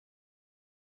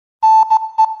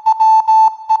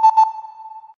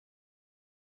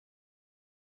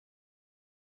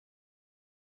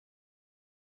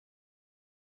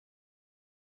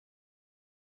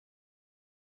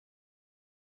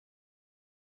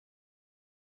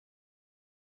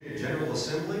General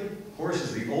Assembly, of course,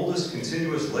 is the oldest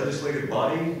continuous legislative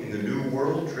body in the New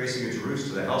World, tracing its roots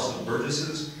to the House of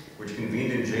Burgesses, which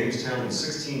convened in Jamestown in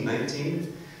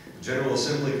 1619. The General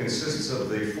Assembly consists of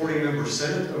the 40-member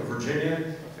Senate of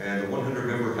Virginia and the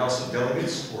 100-member House of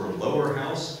Delegates, or lower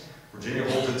house. Virginia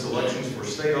holds its elections for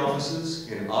state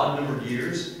offices in odd-numbered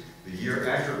years, the year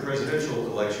after presidential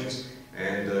elections,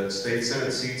 and state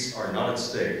Senate seats are not at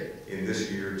stake in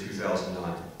this year,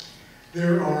 2009.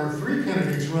 There are 3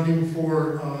 candidates running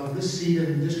for this seat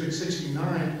in District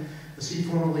 69, a seat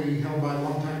formerly held by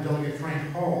longtime Delegate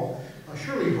Frank Hall.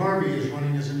 Shirley Harvey is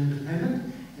running as an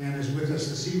independent and is with us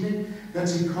this evening.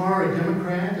 Betsy Carr, a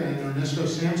Democrat, and Enernesto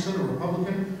Sampson, a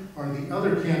Republican, are the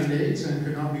other candidates and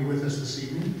could not be with us this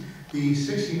evening. The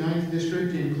 69th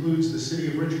District includes the city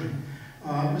of Richmond.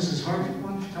 Mrs. Harvey, why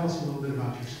don't you tell us a little bit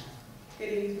about yourself?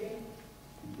 Good evening.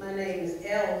 My name is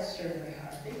L. Shirley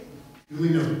Harvey. Duly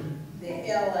noted. The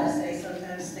L, I say,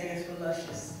 sometimes stands for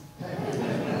luscious,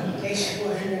 in case you're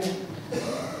wondering.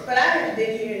 But I have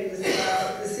been here in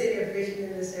the city of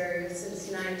Richmond, in this area, since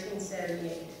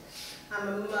 1978. I'm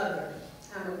a mother.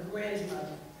 I'm a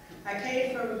grandmother. I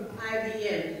came from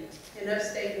IBM in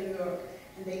upstate New York,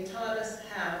 and they taught us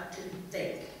how to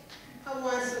think. I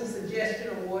won some suggestion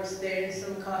awards there and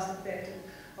some cost-effective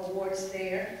awards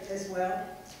there as well.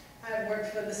 I've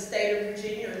worked for the state of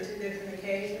Virginia on 2 different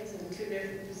occasions and 2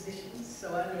 different positions,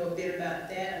 so I know a bit about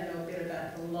that. I know a bit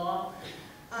about the law.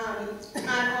 I'm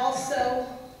also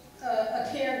a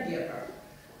caregiver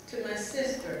to my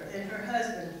sister and her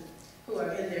husband, who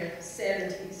are in their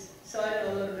 70s, so I know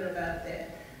a little bit about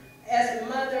that. As a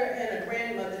mother and a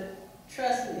grandmother,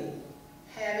 trust me,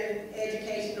 having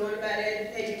education, knowing about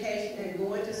education and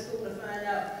going to school to find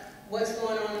out what's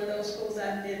going on in those schools,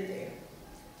 I've been there.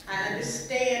 I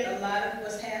understand a lot of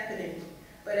what's happening,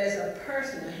 but as a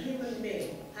person, a human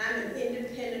being, I'm an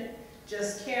independent,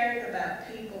 just caring about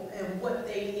people and what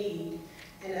they need.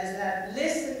 And as I've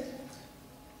listened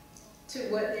to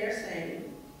what they're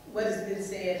saying, what has been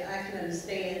said, I can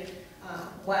understand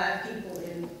why people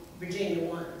in Virginia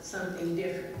want something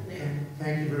different now.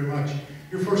 Thank you very much.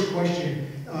 Your first question,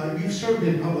 you've served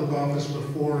in public office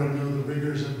before and know the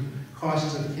rigors and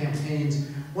costs of campaigns.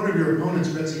 One of your opponents,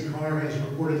 Betsy Carr, has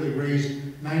reportedly raised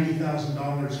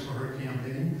 $90,000 for her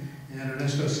campaign, and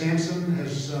Enernesto Sampson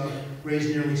has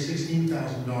raised nearly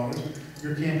 $16,000.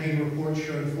 Your campaign report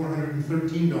showed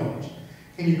 $413.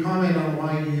 Can you comment on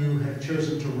why you have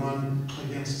chosen to run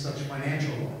against such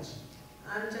financial odds?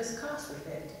 I'm just cost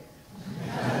effective.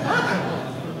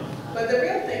 But the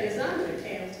real thing is I'm an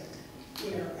accountant,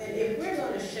 and if we're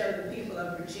going to show the people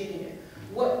of Virginia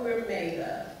what we're made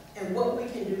of and what we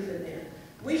can do for them,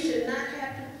 we should not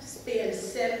have to spend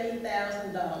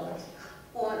 $70,000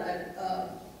 on a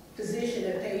position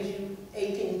that pays you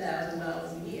 $18,000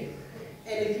 a year.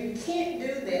 And if you can't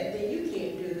do that, then you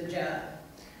can't do the job.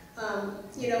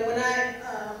 When I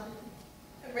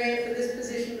ran for this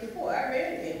position before, I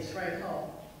ran against Frank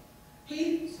Hall.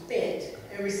 He spent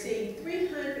and received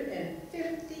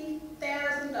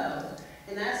 $350,000,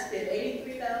 and I spent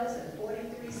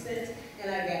 $83.43, and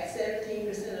I got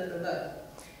 17% of the vote.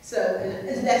 So,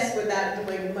 and that's without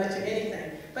doing much of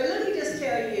anything. But let me just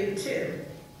tell you, too,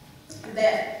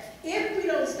 that if we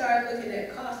don't start looking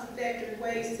at cost-effective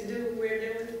ways to do what we're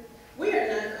doing, we are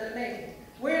not going to make it.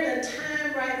 We're in a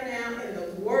time right now in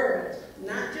the world,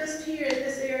 not just here in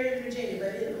this area of Virginia,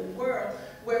 but in the world,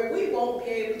 where we won't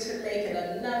be able to make it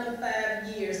another 5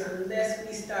 years unless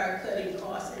we start cutting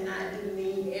costs, and I do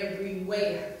mean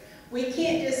everywhere. We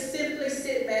can't just simply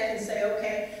sit back and say,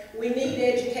 okay, we need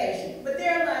education. But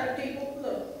there are a lot of people,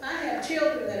 look, I have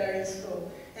children that are in school,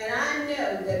 and I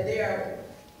know that there are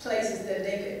places that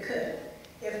they could cut.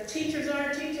 If teachers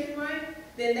aren't teaching right,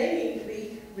 then they need to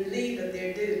be relieved of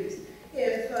their duties.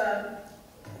 If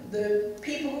the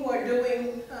people who are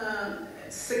doing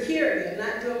security are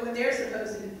not doing what they're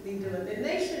supposed to be doing, then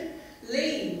they should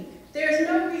leave. There's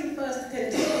no reason for us to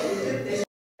continue to do this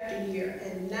after year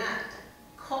and not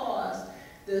cause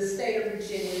the state of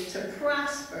Virginia to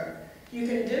prosper. You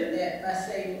can do that by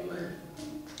saving money.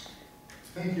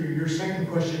 Thank you. Your second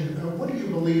question, what do you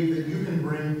believe that you can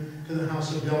bring to the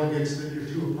House of Delegates that your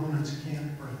 2 opponents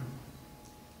can't bring?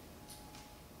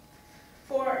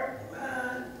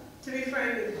 To be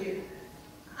frank with you,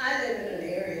 I live in an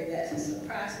area that's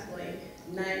approximately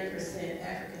 90%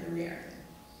 African American.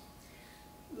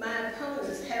 My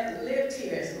opponents haven't lived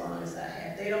here as long as I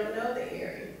have. They don't know the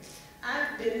area.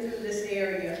 I've been through this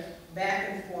area back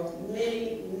and forth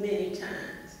many, many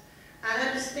times. I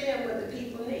understand what the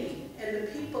people need, and the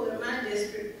people in my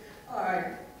district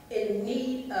are in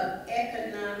need of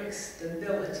economic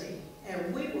stability.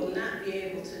 And we will not be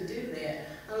able to do that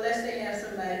unless they have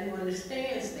somebody who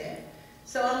understands that.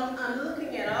 So I'm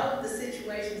looking at all of the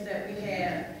situations that we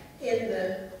have in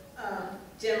the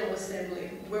General Assembly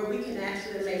where we can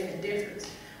actually make a difference.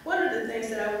 One of the things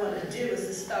that I want to do is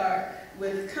to start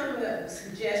with coming up with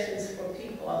suggestions for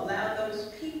people, allow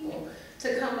those people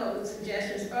to come up with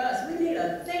suggestions for us. We need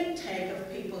a think tank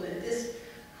of people in this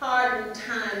hardened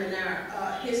time in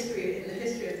our history, in the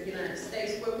history of the United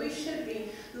States, where we should be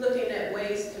looking at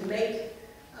ways to make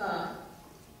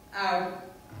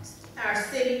our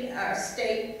city, our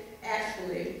state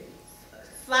actually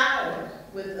flower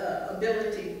with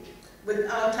ability, with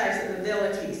all types of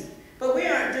abilities. But we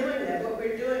aren't doing that. What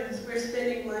we're doing is we're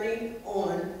spending money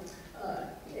on,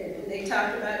 and they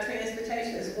talked about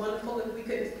transportation. It's wonderful if we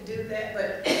could do that,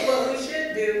 but what we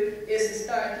should do is to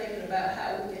start thinking about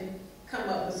how we can come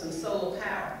up with some solar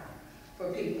power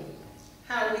for people,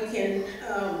 how we can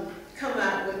come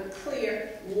out with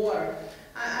clear water.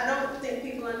 I don't think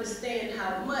people understand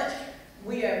how much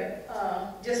we have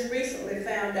just recently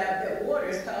found out that water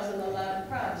is causing a lot of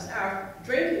problems. Our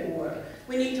drinking water,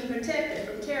 we need to protect it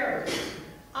from terrorism.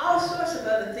 All sorts of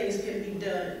other things can be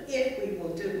done if we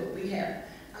will do what we have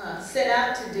set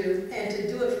out to do, and to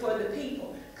do it for the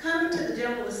people. Coming to the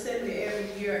General Assembly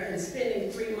every year and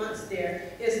spending 3 months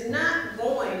there is not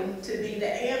going to be the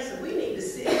answer. We need to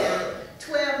sit down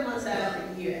 12 months out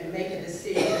of the year and make a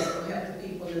decision that will help the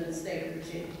people in the state of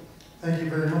Virginia. Thank you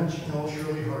very much. Tell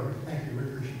Shirley Harvey. Thank you. We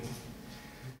appreciate it.